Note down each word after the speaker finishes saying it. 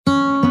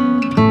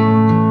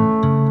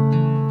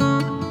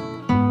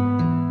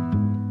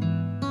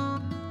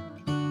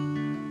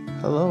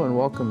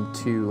welcome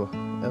to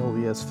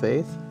LBS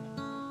Faith.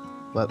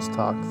 Let's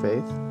Talk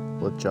Faith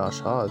with Josh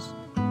Hawes.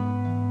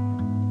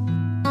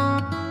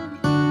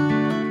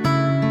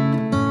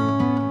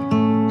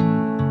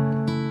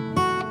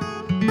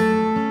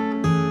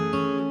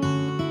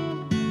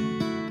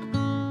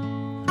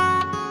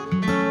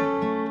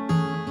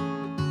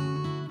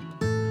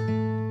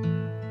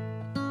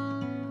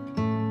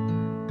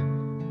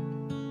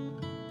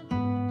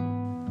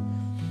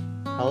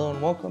 Hello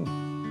and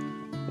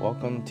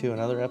welcome to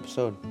another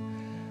episode.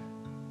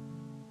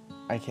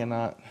 I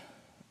cannot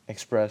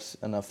express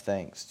enough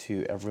thanks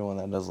to everyone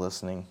that is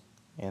listening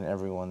and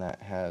everyone that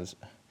has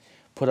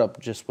put up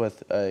just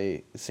with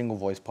a single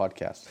voice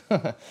podcast.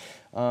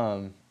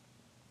 I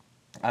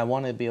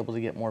want to be able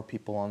to get more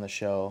people on the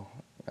show,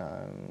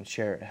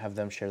 have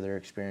them share their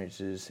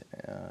experiences,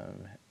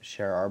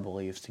 share our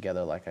beliefs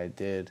together like I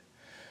did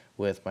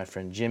with my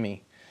friend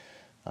Jimmy.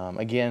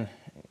 Again,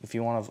 if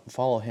you want to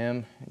follow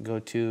him, go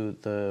to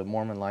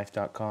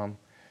themormonlife.com.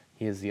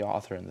 He is the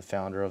author and the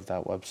founder of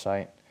that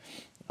website.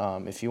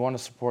 If you want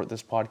to support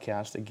this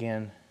podcast,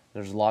 again,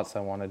 there's lots I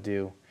want to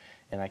do,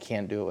 and I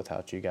can't do it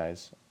without you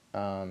guys.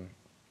 Go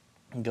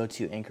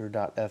to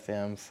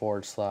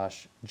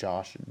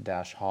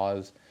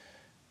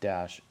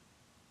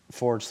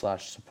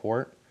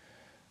anchor.fm/Josh-Hawes-/support,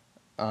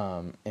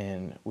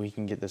 and we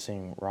can get this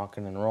thing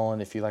rocking and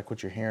rolling. If you like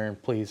what you're hearing,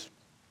 please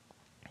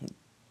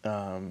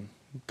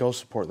go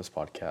support this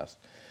podcast.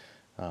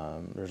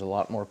 There's a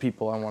lot more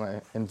people I want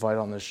to invite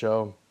on this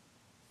show,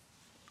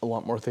 a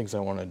lot more things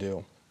I want to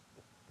do.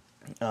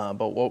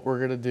 But what we're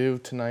going to do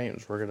tonight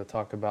is we're going to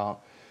talk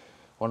about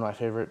one of my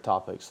favorite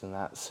topics, and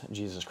that's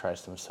Jesus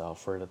Christ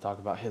himself. We're going to talk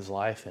about his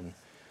life and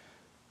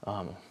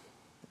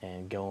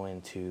go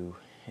into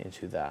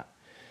that.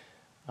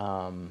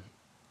 I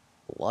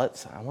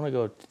want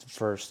to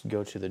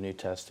go to the New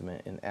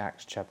Testament in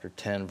Acts chapter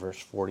 10, verse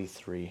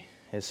 43.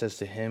 It says,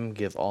 "To him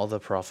give all the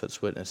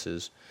prophets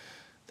witnesses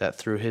that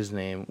through his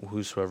name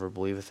whosoever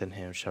believeth in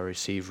him shall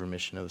receive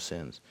remission of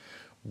sins."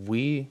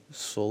 We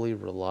solely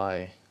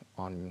rely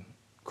on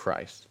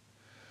Christ.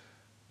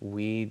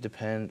 We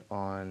depend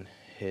on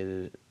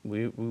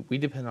we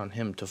depend on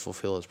him to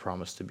fulfill his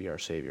promise to be our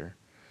Savior,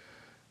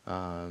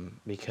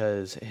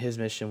 because his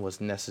mission was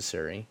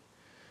necessary.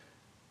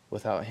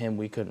 Without him,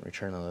 we couldn't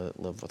return and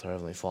live with our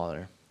Heavenly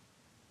Father.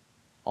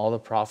 All the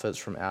prophets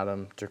from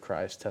Adam to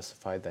Christ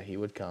testified that he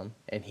would come,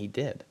 and he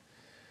did.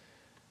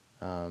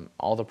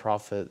 All the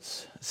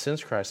prophets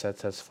since Christ had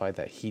testified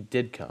that he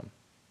did come.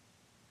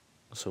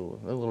 So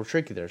a little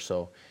tricky there.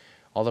 So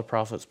all the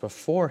prophets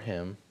before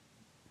him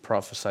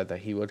prophesied that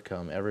he would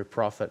come. Every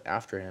prophet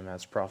after him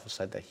has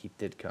prophesied that he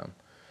did come.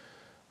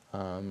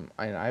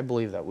 I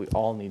believe that we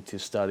all need to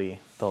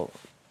study the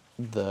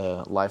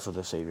life of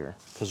the Savior,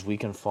 because we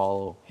can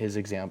follow his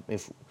example.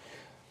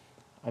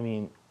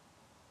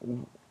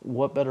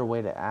 What better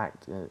way to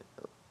act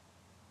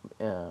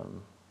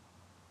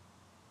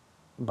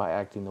by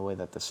acting the way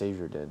that the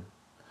Savior did?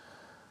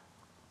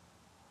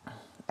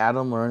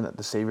 Adam learned that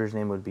the Savior's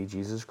name would be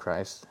Jesus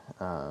Christ.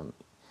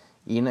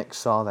 Enoch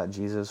saw that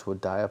Jesus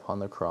would die upon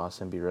the cross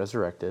and be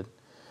resurrected.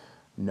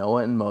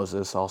 Noah and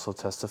Moses also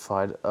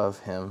testified of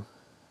him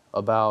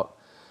about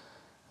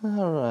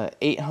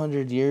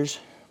 800 years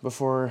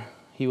before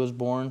he was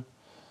born.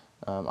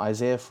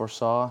 Isaiah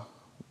foresaw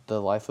the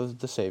life of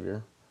the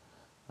Savior.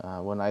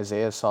 When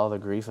Isaiah saw the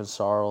grief and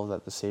sorrow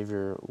that the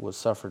Savior would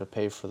suffer to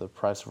pay for the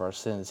price of our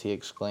sins, he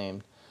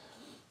exclaimed,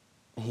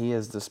 "He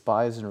is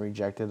despised and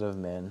rejected of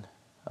men,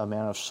 a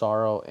man of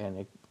sorrow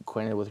and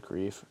acquainted with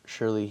grief.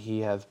 Surely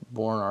he hath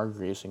borne our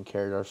griefs and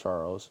carried our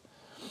sorrows.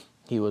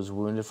 He was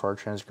wounded for our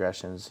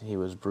transgressions, he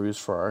was bruised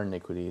for our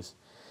iniquities.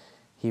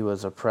 He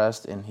was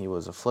oppressed and he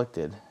was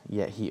afflicted,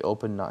 yet he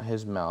opened not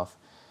his mouth.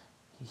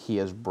 He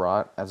is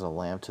brought as a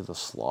lamb to the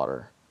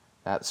slaughter."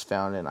 That's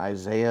found in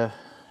Isaiah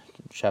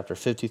chapter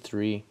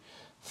 53,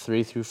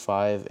 3 through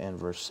 5, and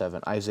verse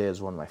 7. Isaiah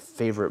is one of my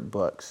favorite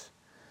books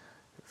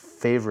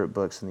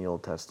in the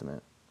Old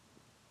Testament.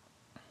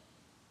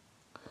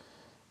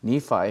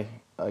 Nephi,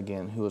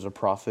 again, who was a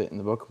prophet in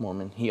the Book of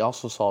Mormon, he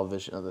also saw a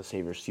vision of the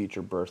Savior's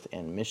future birth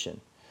and mission.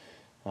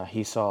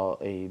 He saw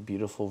a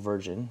beautiful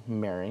virgin,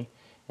 Mary,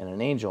 and an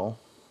angel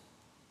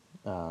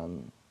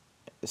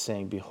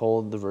saying,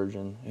 "Behold, the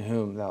virgin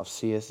whom thou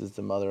seest is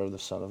the mother of the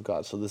Son of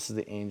God." So this is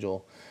the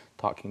angel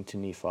talking to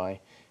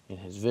Nephi in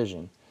his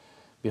vision.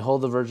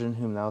 "Behold, the virgin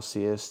whom thou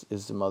seest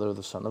is the mother of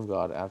the Son of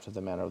God after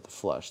the manner of the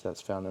flesh."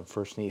 That's found in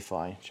 1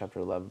 Nephi chapter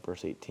 11,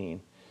 verse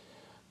 18.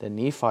 Then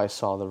Nephi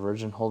saw the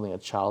virgin holding a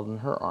child in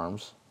her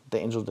arms. The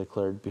angel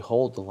declared,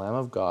 "Behold, the Lamb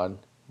of God,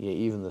 yea,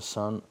 even the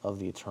Son of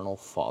the Eternal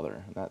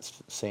Father." And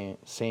that's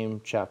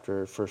same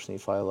chapter, 1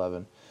 Nephi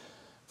 11,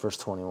 verse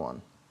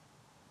 21.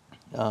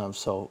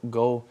 So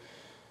go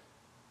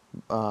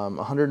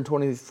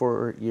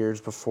 124 years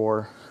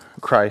before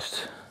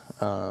Christ,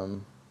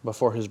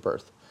 before his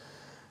birth.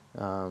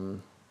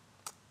 A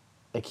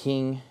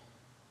king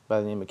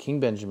by the name of King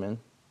Benjamin,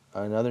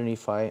 another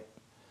Nephite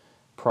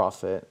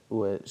prophet,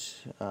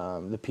 which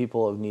the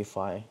people of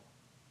Nephi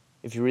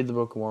if you read the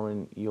Book of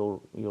Mormon,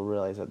 you'll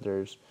realize that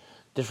there's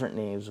different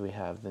names. We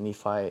have the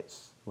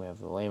Nephites, we have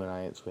the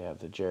Lamanites, we have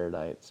the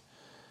Jaredites,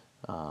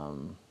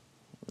 and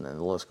then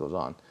the list goes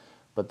on.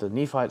 But the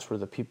Nephites were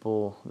the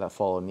people that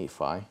followed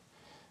Nephi.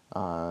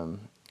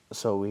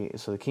 So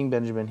the King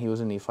Benjamin, he was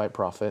a Nephite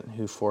prophet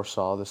who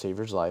foresaw the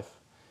Savior's life.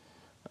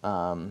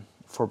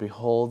 For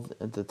behold,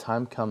 the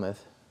time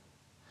cometh,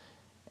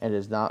 and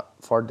is not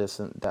far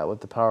distant, that with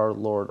the power of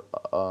the Lord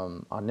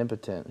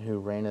omnipotent, who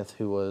reigneth,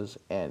 who was,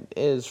 and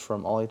is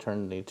from all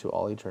eternity to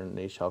all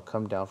eternity, shall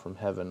come down from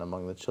heaven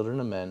among the children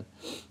of men,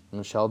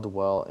 and shall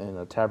dwell in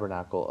a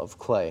tabernacle of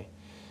clay,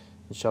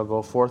 and shall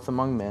go forth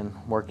among men,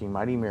 working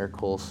mighty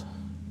miracles,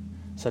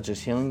 such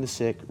as healing the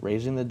sick,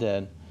 raising the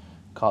dead,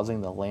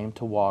 causing the lame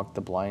to walk,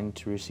 the blind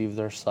to receive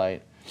their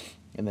sight,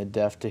 and the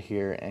deaf to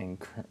hear, and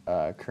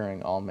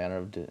curing all manner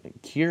of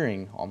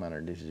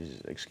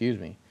diseases. Excuse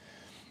me.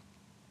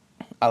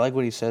 I like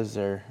what he says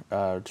there,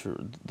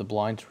 to the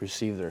blind to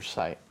receive their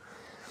sight.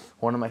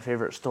 One of my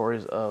favorite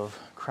stories of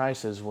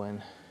Christ is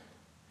when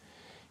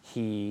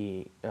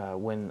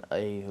when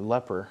a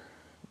leper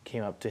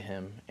came up to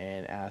him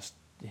and asked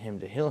him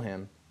to heal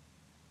him,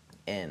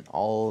 and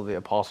all the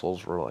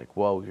apostles were like,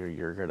 "Whoa,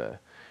 you're gonna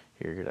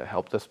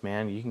help this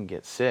man? You can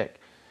get sick."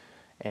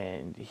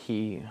 And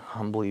he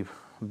humbly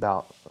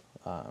got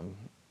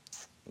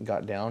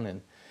down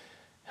and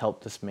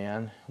helped this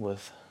man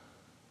with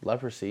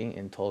leprosy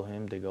and told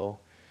him to go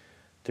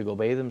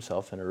bathe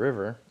himself in a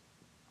river,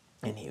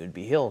 and he would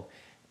be healed.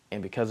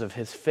 And because of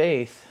his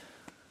faith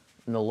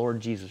in the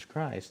Lord Jesus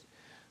Christ,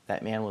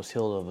 that man was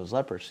healed of his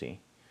leprosy.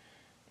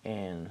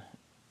 And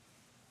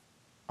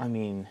I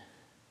mean,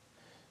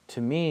 to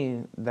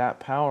me, that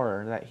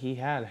power that he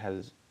had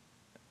has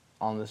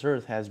on this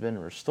earth has been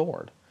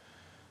restored.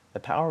 The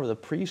power of the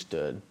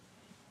priesthood,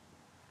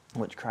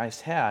 which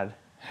Christ had,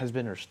 has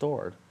been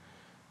restored.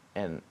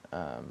 And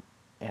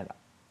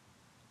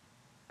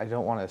I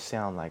don't want to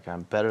sound like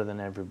I'm better than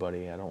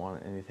everybody. I don't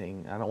want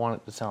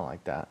it to sound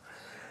like that.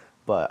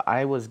 But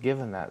I was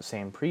given that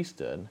same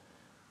priesthood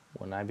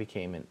when I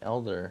became an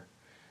elder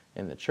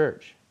in the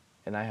church.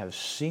 And I have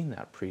seen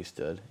that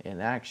priesthood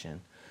in action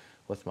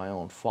with my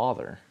own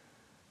father.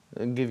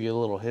 I'll give you a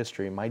little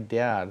history. My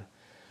dad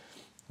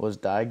was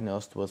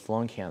diagnosed with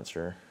lung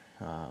cancer,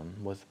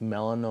 with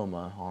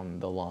melanoma on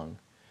the lung.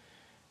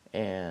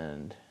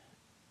 And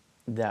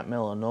that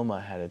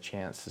melanoma had a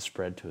chance to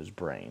spread to his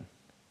brain,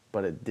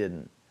 but it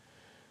didn't.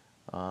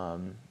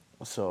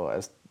 So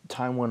as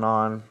time went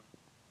on,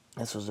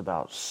 this was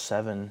about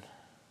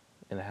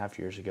 7.5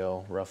 years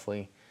ago,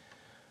 roughly.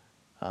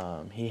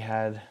 He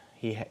had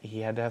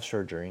to have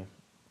surgery,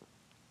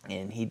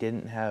 and he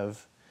didn't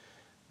have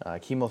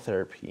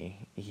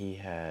chemotherapy. He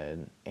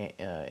had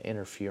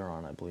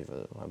interferon, I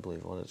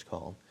believe what it's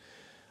called.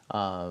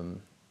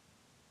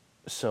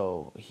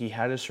 So he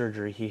had his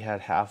surgery. He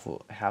had half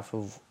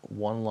of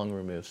one lung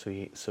removed.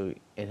 So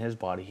in his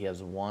body he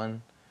has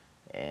one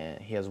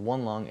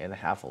lung and a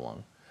half a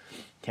lung.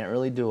 Can't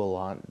really do a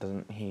lot.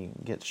 He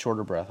gets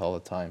shorter breath all the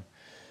time.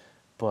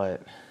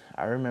 But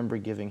I remember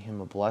giving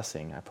him a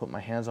blessing. I put my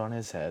hands on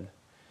his head,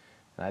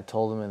 and I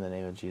told him in the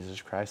name of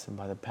Jesus Christ and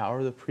by the power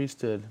of the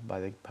priesthood,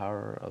 by the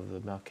power of the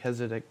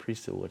Melchizedek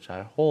priesthood which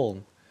I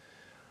hold,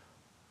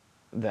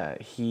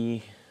 that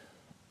his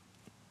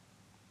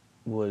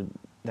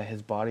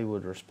body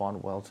would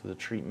respond well to the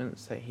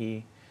treatments that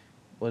he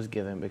was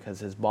given,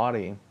 because his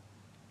body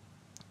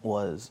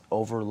was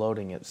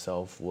overloading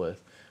itself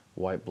with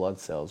white blood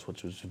cells,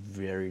 which was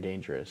very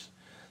dangerous.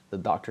 The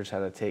doctors had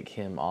to take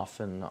him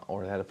off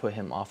or had to put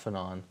him off and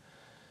on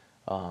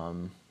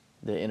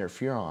the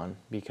interferon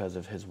because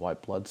of his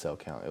white blood cell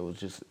count.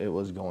 It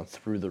was going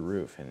through the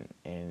roof,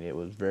 and it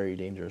was very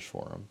dangerous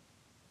for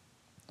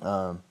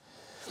him.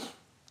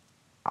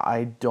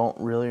 I don't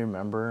really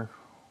remember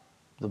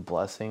the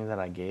blessing that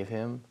I gave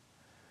him,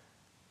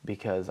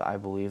 because I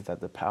believe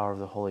that the power of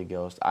the Holy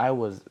Ghost, I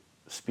was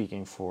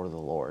speaking for the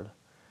Lord.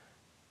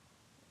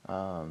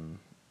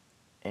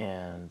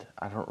 And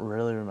I don't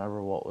really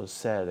remember what was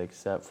said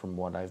except from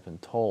what I've been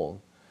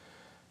told.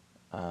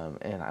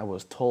 And I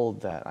was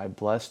told that I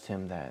blessed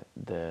him that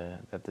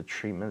the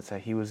treatments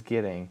that he was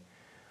getting,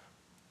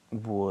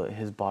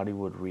 his body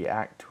would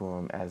react to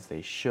them as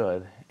they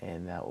should,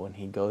 and that when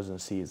he goes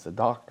and sees the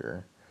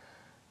doctor,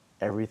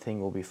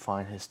 everything will be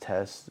fine. His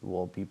tests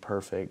will be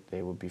perfect.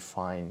 They will be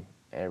fine.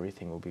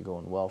 Everything will be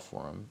going well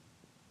for him.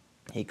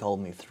 He called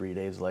me 3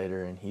 days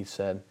later, and he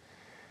said,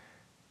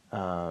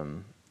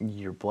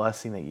 your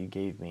blessing that you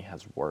gave me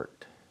has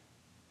worked.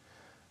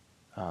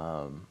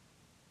 The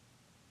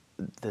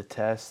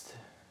test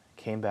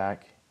came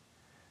back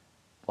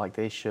like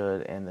they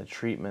should, and the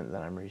treatment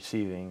that I'm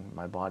receiving,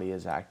 my body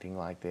is acting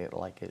like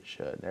it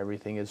should.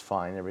 Everything is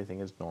fine. Everything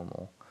is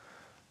normal.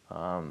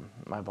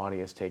 My body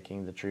is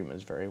taking the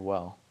treatments very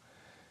well.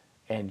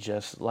 And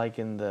just like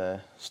in the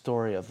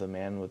story of the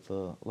man with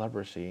the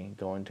leprosy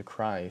going to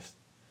Christ,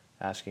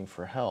 asking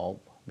for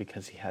help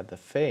because he had the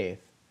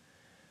faith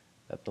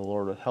that the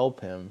Lord would help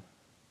him,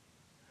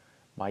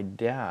 my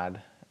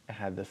dad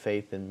had the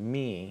faith in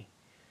me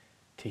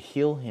to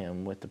heal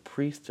him with the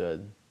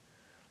priesthood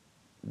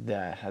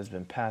that has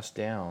been passed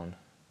down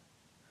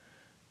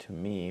to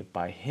me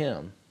by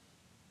him,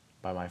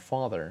 by my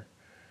father,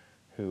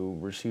 who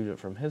received it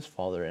from his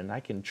father. And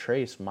I can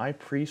trace my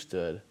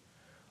priesthood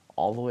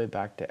all the way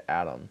back to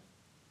Adam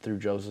through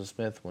Joseph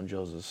Smith, when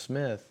Joseph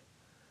Smith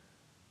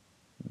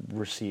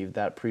received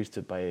that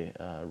priesthood by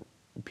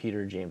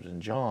Peter, James,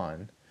 and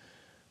John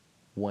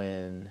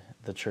when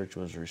the church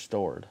was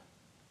restored.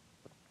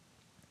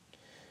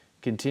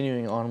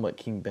 Continuing on what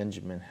King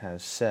Benjamin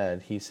has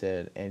said, he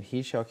said, "And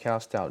he shall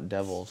cast out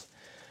devils,"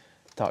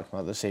 talking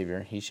about the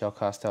Savior, "he shall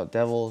cast out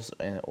devils,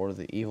 or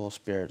the evil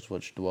spirits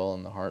which dwell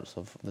in the hearts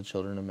of the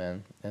children of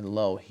men. And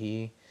lo,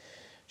 he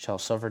shall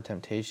suffer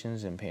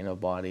temptations and pain of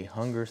body,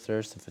 hunger,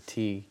 thirst, and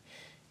fatigue,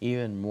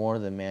 even more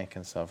than man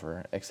can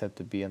suffer, except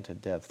to be unto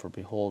death. For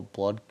behold,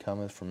 blood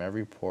cometh from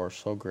every pore,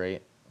 so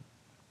great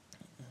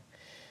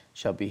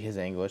shall be his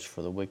anguish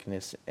for the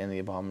wickedness and the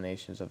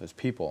abominations of his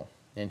people.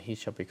 And he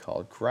shall be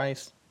called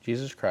Christ,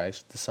 Jesus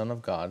Christ, the Son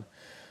of God,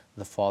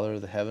 the Father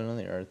of the heaven and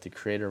the earth, the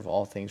creator of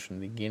all things from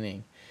the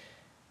beginning.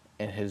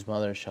 And his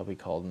mother shall be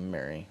called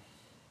Mary."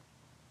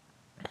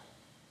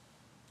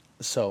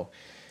 So,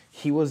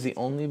 he was the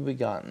only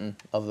begotten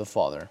of the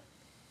Father.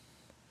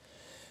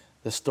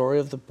 The story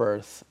of the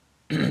birth,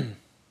 the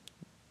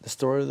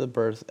story of the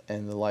birth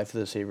and the life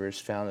of the Savior is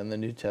found in the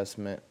New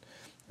Testament,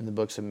 in the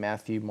books of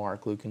Matthew,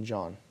 Mark, Luke, and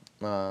John.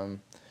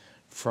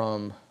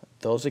 From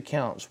those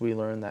accounts, we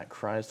learn that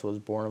Christ was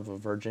born of a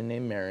virgin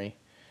named Mary.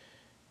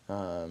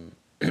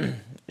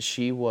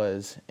 She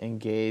was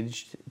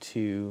engaged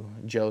to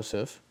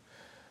Joseph.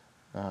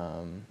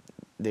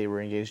 They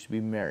were engaged to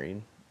be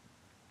married.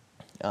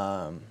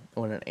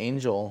 When an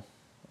angel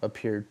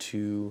appeared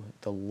to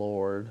the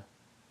Lord,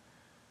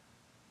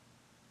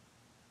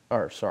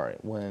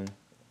 when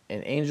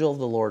an angel of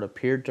the Lord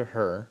appeared to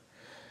her,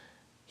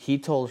 he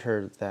told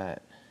her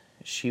that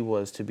she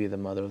was to be the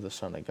mother of the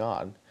Son of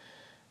God.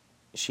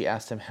 She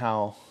asked him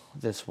how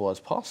this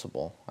was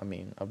possible. I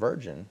mean, a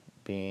virgin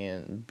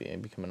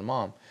becoming a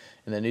mom.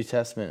 In the New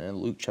Testament, in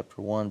Luke chapter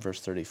 1,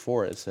 verse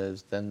 34, it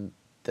says, Then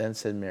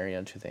said Mary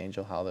unto the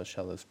angel, How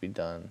shall this be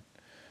done?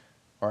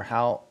 Or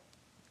how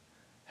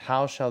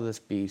shall this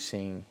be,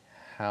 seeing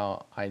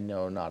how I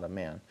know not a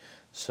man?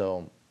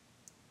 So,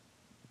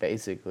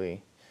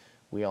 basically,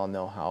 we all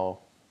know how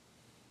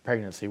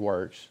pregnancy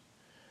works.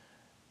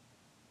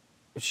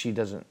 She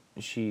doesn't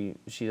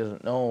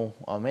know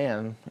a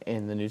man.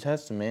 In the New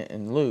Testament,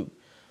 in Luke,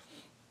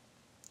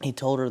 he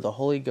told her, The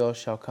Holy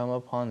Ghost shall come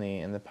upon thee,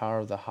 and the power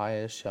of the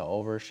highest shall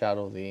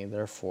overshadow thee.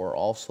 Therefore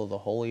also the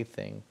holy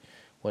thing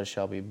which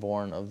shall be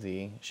born of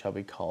thee shall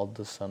be called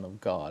the Son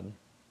of God.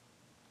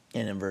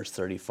 And in verse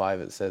 35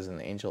 it says, And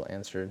the angel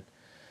answered,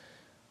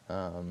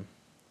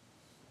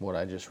 what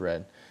I just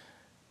read.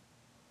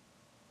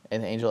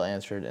 And the angel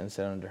answered and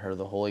said unto her,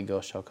 The Holy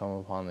Ghost shall come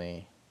upon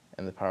thee,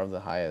 and the power of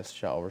the highest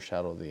shall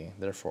overshadow thee.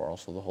 Therefore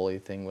also the holy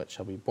thing which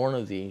shall be born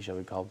of thee shall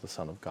be called the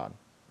Son of God.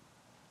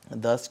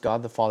 And thus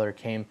God the Father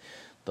came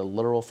the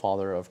literal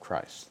father of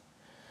Christ.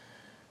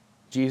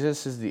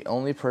 Jesus is the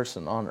only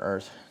person on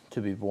earth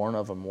to be born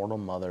of a mortal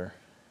mother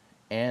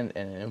and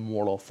an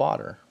immortal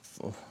father.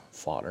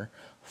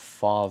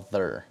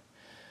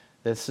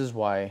 This is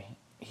why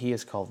he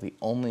is called the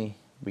only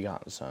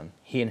begotten Son.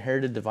 He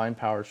inherited divine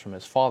powers from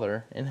his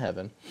Father in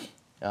heaven.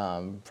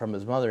 From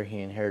his mother,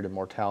 he inherited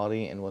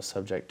mortality and was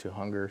subject to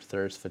hunger,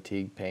 thirst,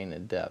 fatigue, pain,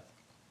 and death.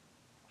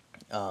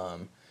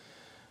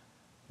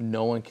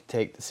 No one could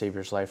take the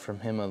Savior's life from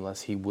him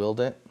unless he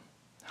willed it.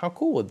 How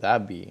cool would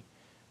that be?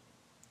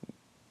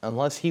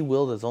 Unless he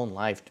willed his own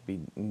life to be,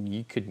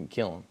 you couldn't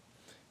kill him.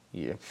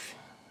 Yeah,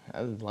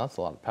 that's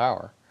a lot of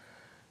power.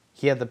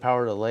 He had the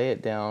power to lay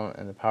it down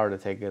and the power to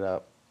take it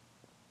up.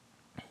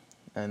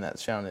 And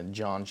that's found in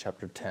John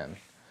chapter 10.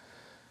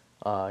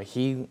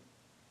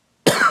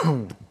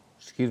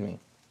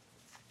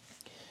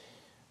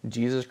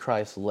 Jesus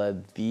Christ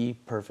led the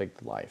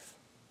perfect life.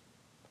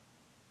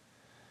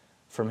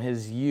 From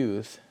his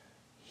youth,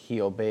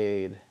 he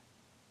obeyed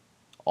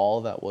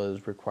all that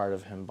was required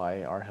of him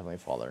by our Heavenly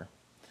Father.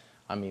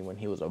 I mean, when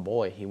he was a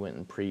boy, he went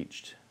and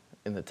preached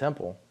in the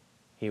temple.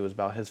 He was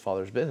about his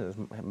father's business.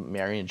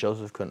 Mary and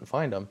Joseph couldn't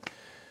find him,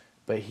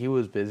 but he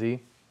was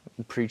busy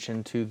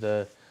preaching to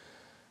the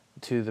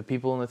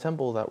people in the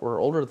temple that were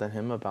older than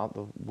him about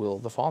the will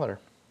of the Father.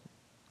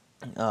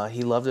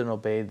 He loved and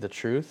obeyed the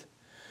truth.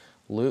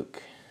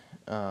 Luke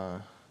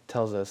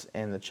tells us,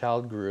 And the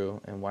child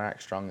grew and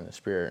waxed strong in the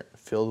Spirit,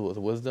 filled with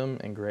wisdom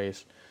and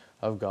grace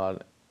of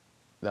God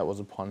that was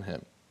upon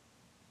him.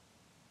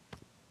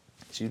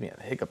 Excuse me, I had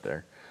a hiccup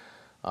there.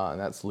 And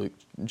that's Luke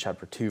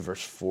chapter 2,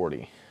 verse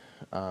 40.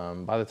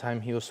 By the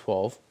time he was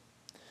 12,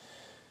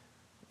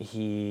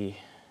 he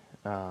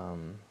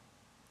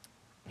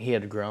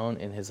had grown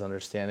in his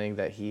understanding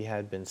that he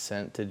had been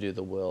sent to do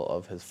the will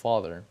of his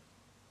Father.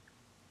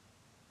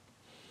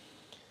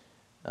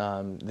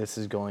 This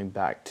is going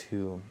back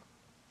to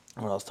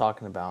what I was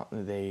talking about.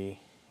 They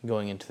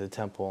going into the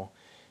temple.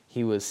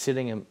 he was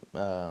sitting in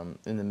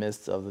the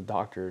midst of the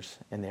doctors,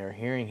 and they were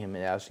hearing him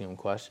and asking him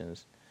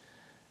questions.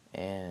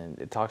 And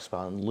it talks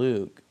about in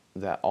Luke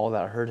that all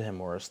that heard him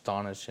were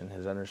astonished in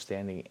his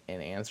understanding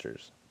and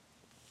answers.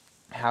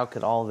 How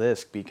could all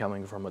this be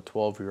coming from a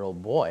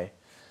 12-year-old boy?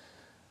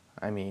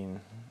 I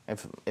mean,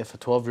 if a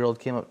 12-year-old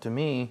came up to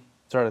me,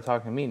 started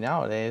talking to me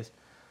nowadays,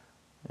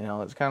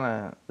 it's kind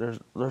of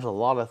there's a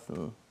lot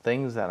of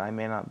things that I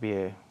may not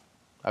be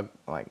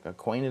like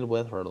acquainted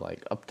with or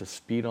like up to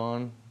speed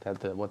on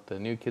what the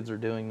new kids are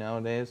doing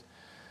nowadays.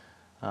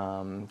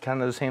 Kind of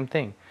the same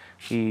thing.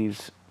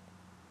 These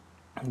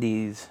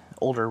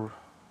older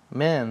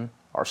men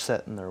are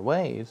set in their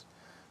ways,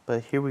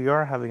 but here we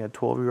are having a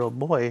 12-year-old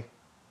boy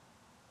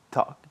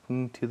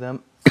talking to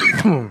them.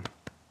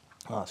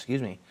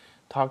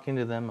 Talking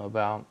to them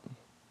about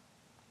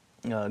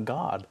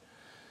God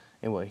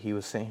and what he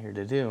was sent here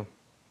to do.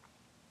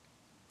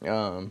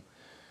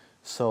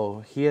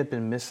 So he had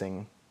been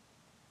missing.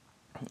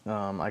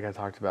 Like I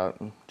talked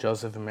about,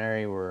 Joseph and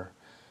Mary were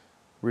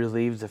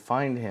relieved to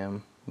find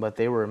him, but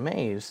they were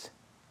amazed.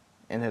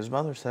 And his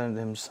mother said unto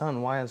him,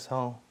 Son, why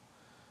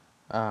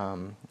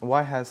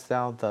hast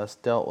thou thus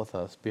dealt with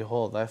us?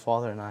 Behold, thy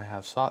father and I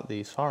have sought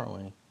thee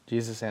sorrowing.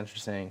 Jesus answered,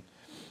 saying,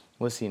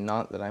 Was he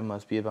not that I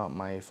must be about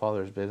my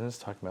Father's business?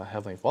 Talking about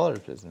Heavenly Father's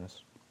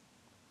business.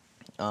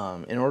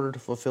 In order to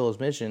fulfill his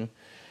mission,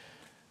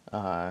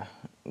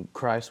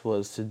 Christ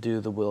was to do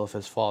the will of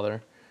his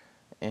Father.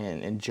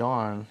 And in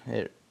John,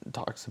 it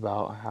talks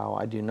about how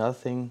I do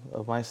nothing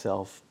of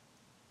myself,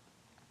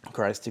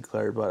 Christ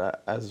declared,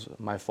 but as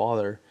my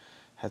Father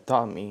hath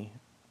taught me,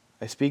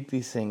 I speak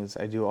these things.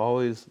 I do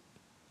always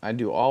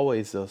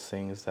those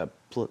things that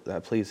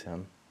please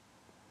him.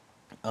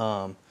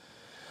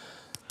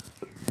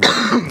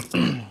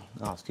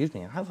 Excuse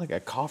me. I have like a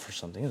cough or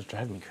something. It's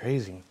driving me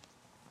crazy.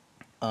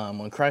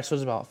 When Christ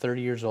was about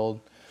 30 years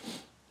old,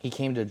 he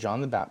came to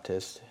John the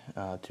Baptist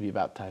to be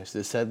baptized.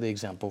 This set the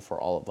example for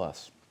all of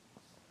us.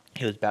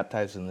 He was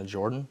baptized in the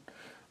Jordan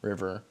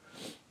River,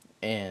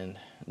 and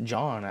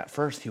John, at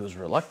first, he was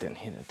reluctant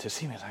to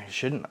see me. He's like,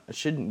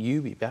 shouldn't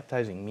you be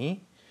baptizing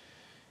me?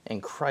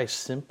 And Christ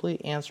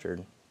simply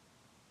answered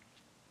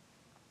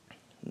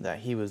that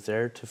he was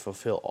there to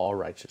fulfill all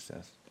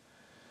righteousness.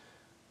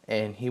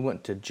 And he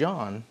went to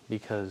John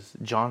because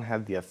John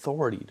had the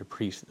authority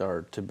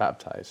to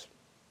baptize.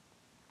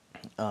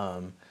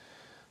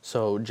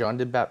 So John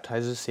did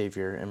baptize the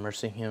Savior,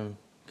 immersing him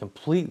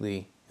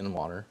completely in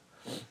water.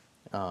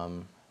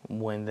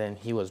 When then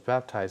he was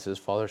baptized, his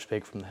Father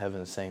spake from the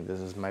heavens, saying,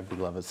 This is my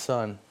beloved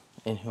Son,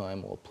 in whom I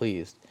am well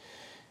pleased.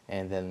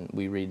 And then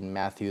we read in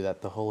Matthew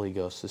that the Holy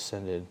Ghost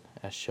descended,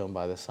 as shown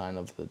by the sign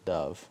of the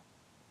dove.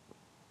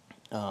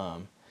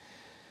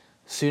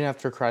 Soon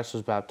after Christ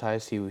was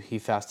baptized, he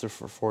fasted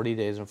for 40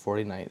 days and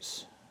 40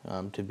 nights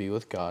to be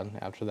with God.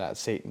 After that,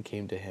 Satan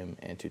came to him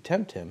and to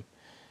tempt him,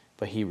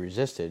 but he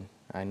resisted.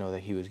 I know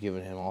that he was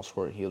giving him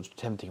he was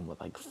tempting him with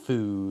like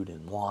food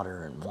and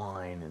water and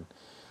wine and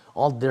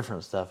all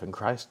different stuff, and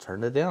Christ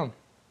turned it down.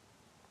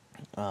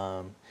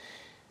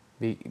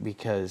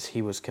 Because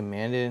he was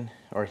commanded,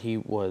 or he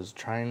was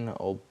trying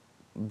to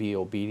be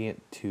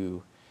obedient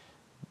to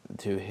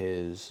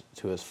his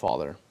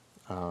Father.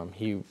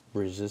 He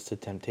resisted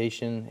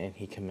temptation, and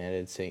he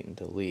commanded Satan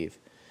to leave.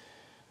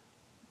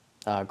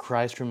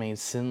 Christ remained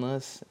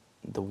sinless.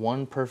 The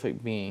one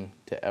perfect being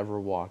to ever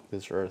walk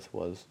this earth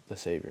was the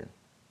Savior.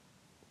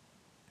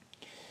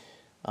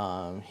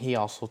 He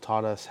also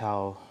taught us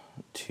how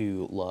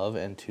to love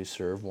and to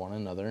serve one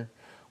another.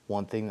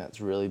 One thing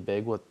that's really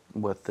big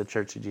with the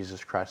Church of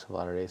Jesus Christ of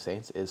Latter-day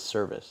Saints is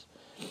service.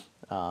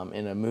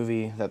 In a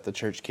movie that the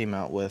church came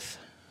out with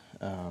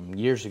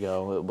years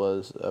ago, it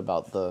was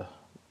about the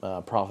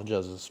prophet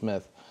Joseph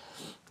Smith.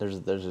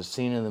 There's a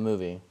scene in the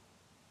movie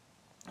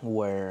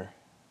where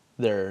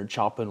they're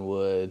chopping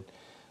wood,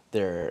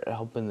 they're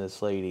helping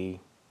this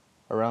lady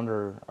around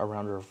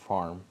her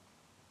farm,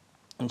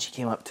 and she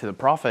came up to the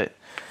prophet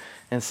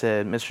and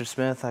said, Mr.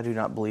 Smith, I do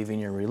not believe in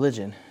your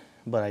religion,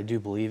 but I do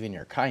believe in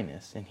your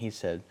kindness. And he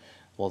said,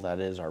 well,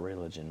 that is our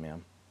religion,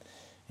 ma'am.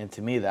 And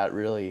to me, that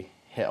really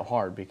hit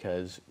hard,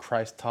 because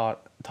Christ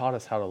taught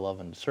us how to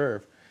love and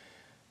serve,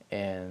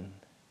 and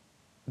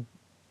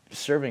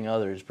serving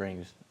others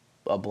brings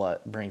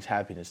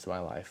happiness to my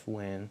life.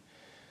 When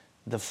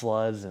the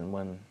floods and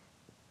when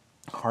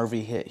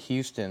Harvey hit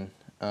Houston,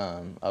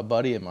 a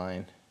buddy of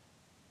mine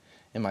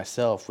and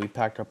myself, we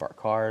packed up our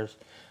cars.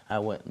 I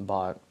went and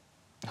bought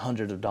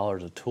hundreds of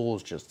dollars of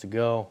tools just to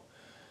go,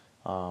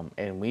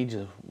 and we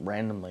just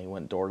randomly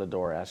went door to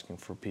door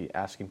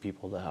asking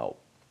people to help.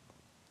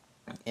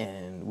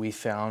 And we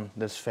found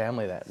this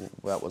family that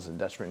was in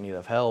desperate need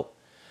of help.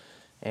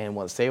 And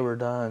once they were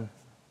done,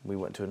 we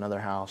went to another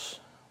house.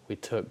 We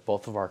took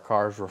both of our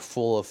cars were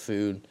full of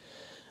food,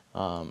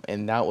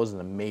 and that was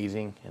an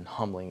amazing and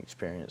humbling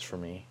experience for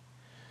me.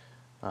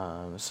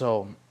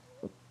 So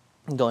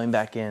going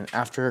back in,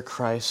 after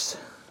Christ,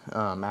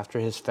 after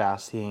his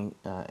fasting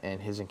and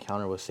his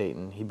encounter with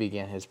Satan, he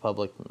began his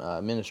public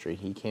ministry.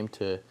 He came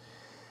to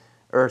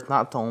earth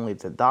not only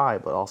to die,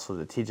 but also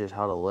to teach us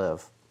how to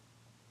live.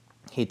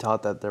 He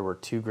taught that there were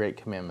two great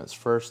commandments.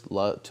 First,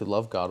 to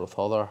love God with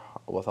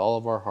all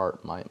of our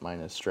heart, might,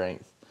 mind, and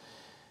strength,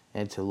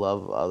 and to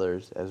love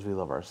others as we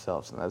love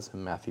ourselves. And that's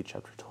in Matthew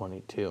chapter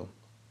 22.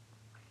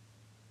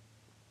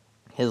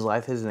 His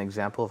life is an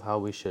example of how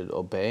we should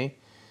obey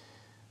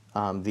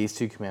these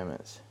two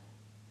commandments.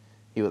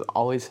 He was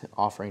always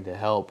offering to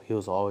help. He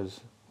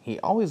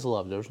always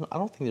loved. I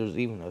don't think there's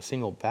even a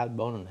single bad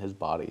bone in his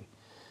body.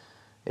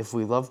 If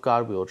we love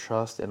God, we will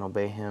trust and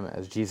obey him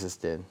as Jesus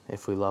did.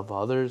 If we love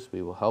others,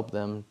 we will help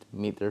them to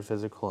meet their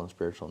physical and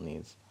spiritual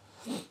needs.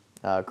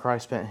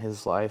 Christ spent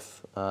his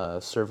life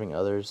serving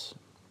others.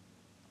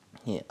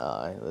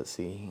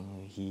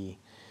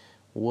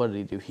 What did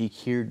he do? He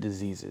cured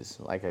diseases.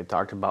 Like I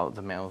talked about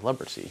the man with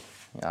leprosy.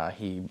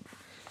 He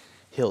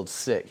healed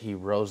sick. He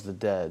rose the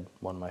dead.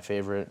 One of my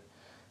favorite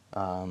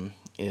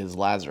is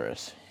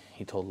Lazarus.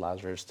 He told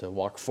Lazarus to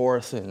walk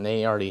forth, and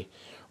they already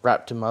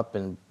wrapped him up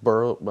in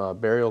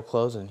burial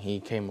clothes, and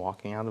he came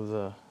walking out of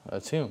the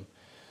tomb.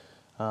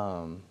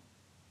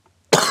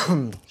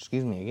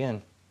 Excuse me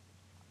again.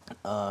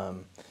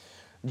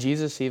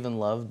 Jesus even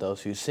loved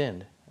those who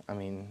sinned. I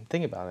mean,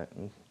 think about it.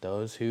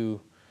 Those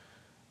who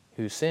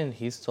sinned,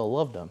 he still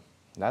loved them.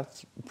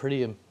 That's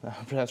pretty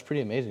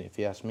amazing, if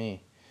you ask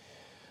me.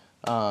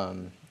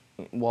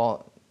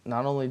 Well,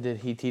 not only did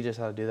he teach us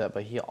how to do that,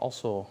 but he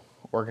also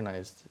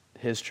organized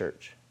his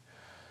church.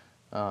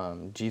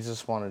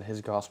 Jesus wanted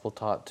his gospel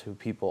taught to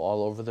people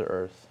all over the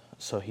earth,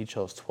 so he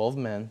chose 12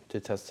 men to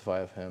testify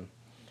of him.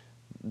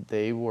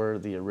 They were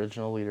the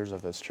original leaders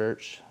of his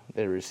church.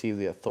 They received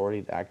the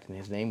authority to act in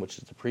his name, which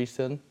is the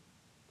priesthood,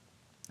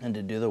 and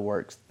to do the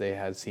works they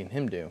had seen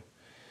him do.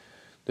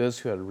 Those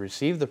who had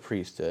received the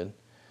priesthood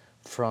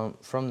from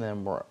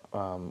them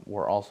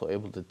were also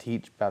able to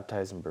teach,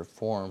 baptize, and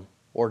perform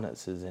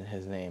ordinances in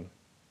his name.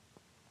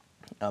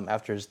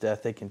 After his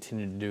death, they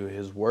continued to do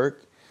his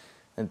work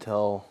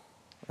until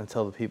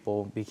the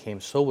people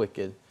became so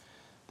wicked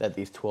that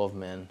these 12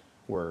 men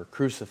were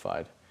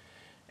crucified,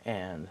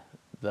 and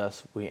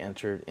thus we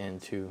entered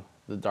into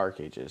the Dark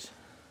Ages.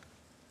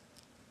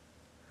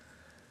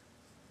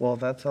 Well,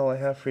 that's all I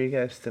have for you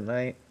guys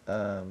tonight.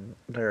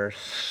 There's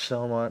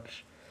so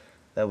much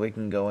that we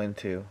can go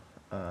into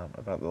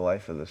about the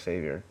life of the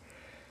Savior.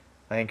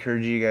 I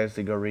encourage you guys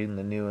to go read in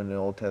the New and the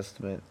Old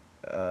Testament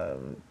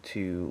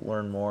to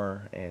learn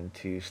more and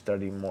to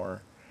study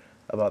more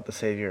about the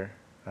Savior.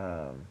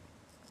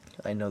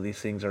 I know these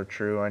things are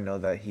true. I know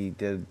that He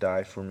did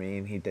die for me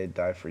and He did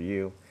die for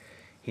you.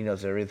 He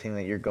knows everything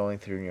that you're going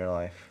through in your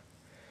life.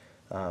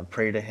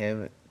 Pray to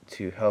Him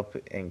to help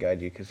and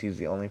guide you, because He's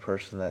the only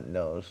person that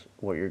knows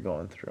what you're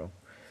going through.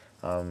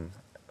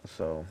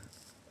 So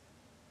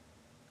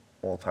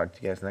we'll talk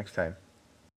to you guys next time.